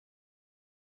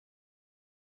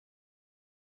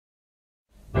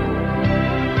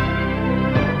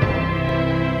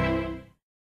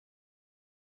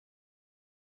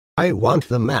I want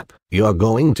the map. You're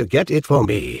going to get it for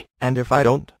me. And if I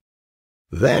don't?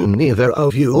 Then neither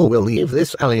of you will leave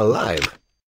this alley alive.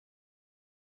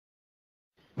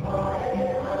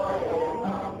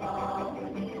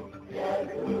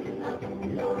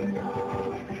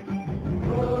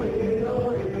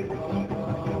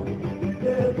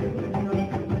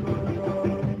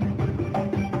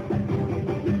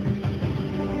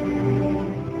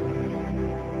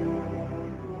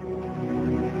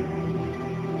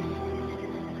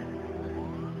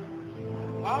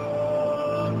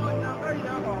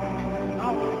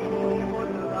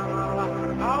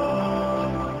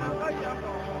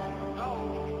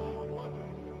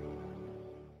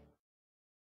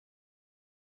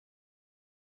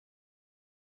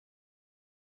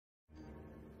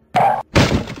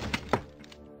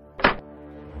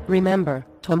 Remember,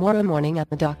 tomorrow morning at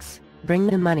the docks, bring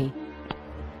the money.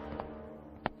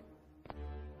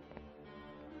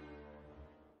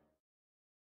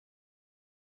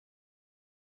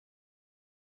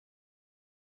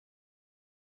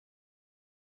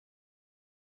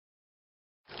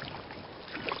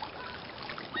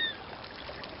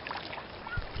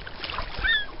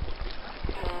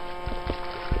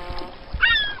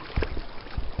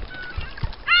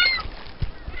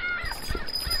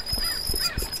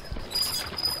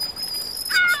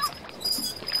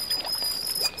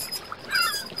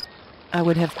 I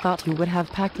would have thought you would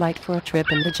have packed light for a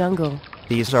trip in the jungle.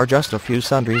 These are just a few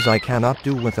sundries I cannot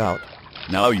do without.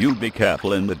 Now you be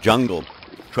careful in the jungle.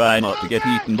 Try not to get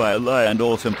eaten by a lion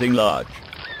or something large.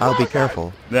 I'll be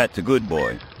careful. That's a good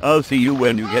boy. I'll see you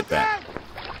when you get back.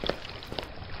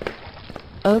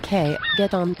 Okay,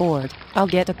 get on board. I'll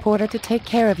get a porter to take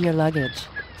care of your luggage.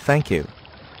 Thank you.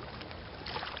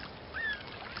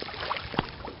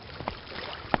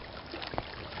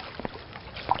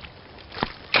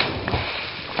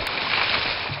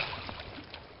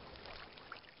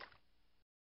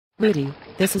 Rudy,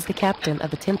 this is the captain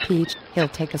of the Tin Peach. He'll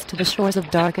take us to the shores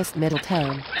of darkest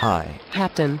Middletown. Hi.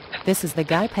 Captain, this is the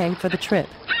guy paying for the trip.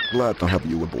 Glad to have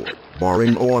you aboard.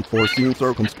 Barring unforeseen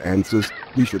circumstances,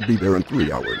 we should be there in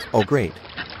 3 hours. Oh great.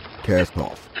 Cast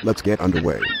off. Let's get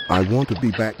underway. I want to be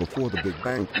back before the Big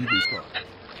Bang even starts.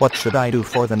 What should I do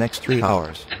for the next 3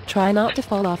 hours? Try not to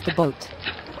fall off the boat.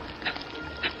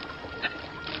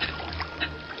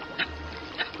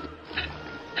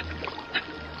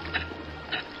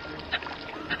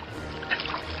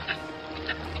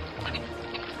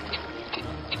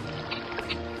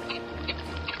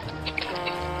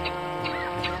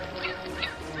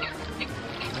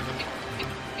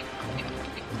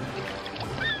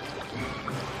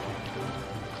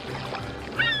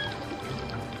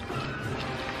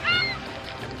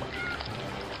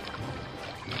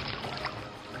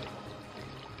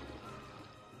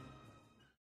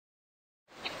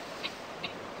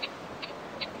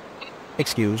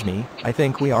 Excuse me, I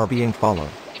think we are being followed.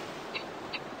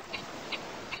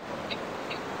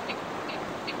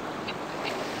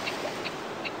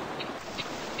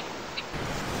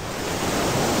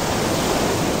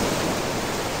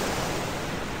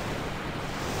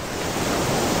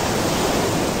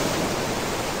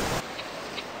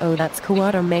 Oh, that's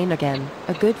Quatermain again,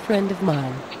 a good friend of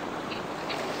mine.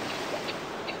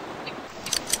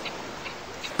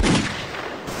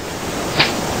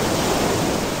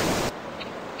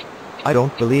 I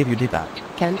don't believe you did that.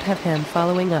 Can't have him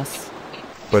following us.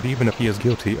 But even if he is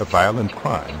guilty of violent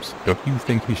crimes, don't you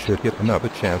think he should get another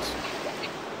chance?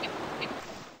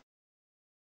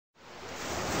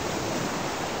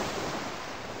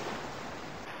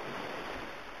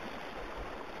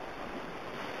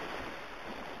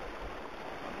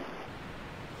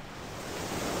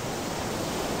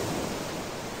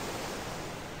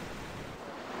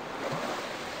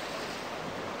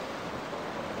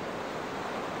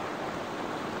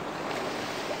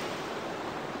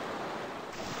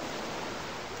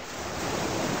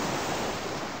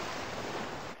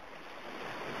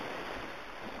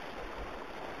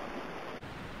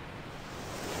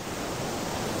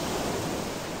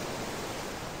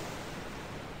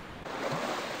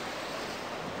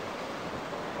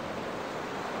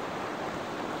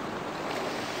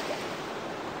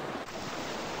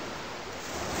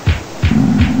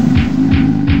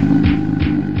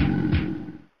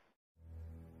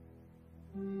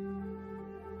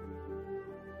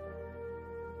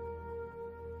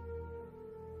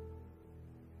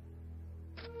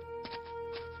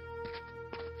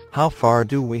 How far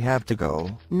do we have to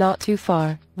go? Not too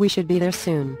far, we should be there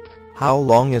soon. How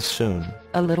long is soon?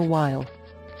 A little while.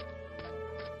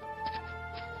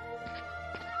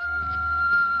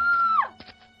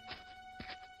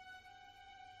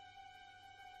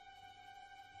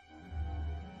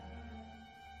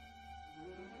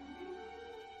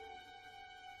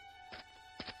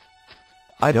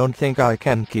 I don't think I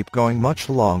can keep going much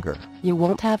longer. You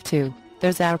won't have to.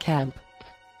 There's our camp.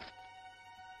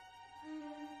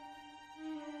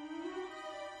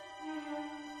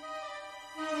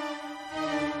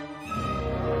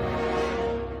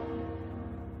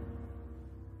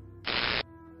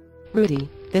 Rudy,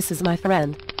 this is my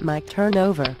friend, Mike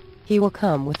Turnover. He will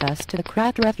come with us to the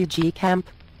Crack refugee camp.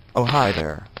 Oh, hi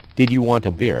there. Did you want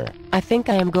a beer? I think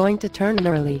I am going to turn in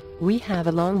early. We have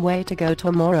a long way to go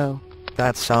tomorrow.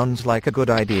 That sounds like a good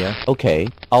idea. Okay,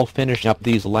 I'll finish up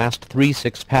these last 3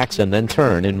 6-packs and then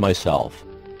turn in myself.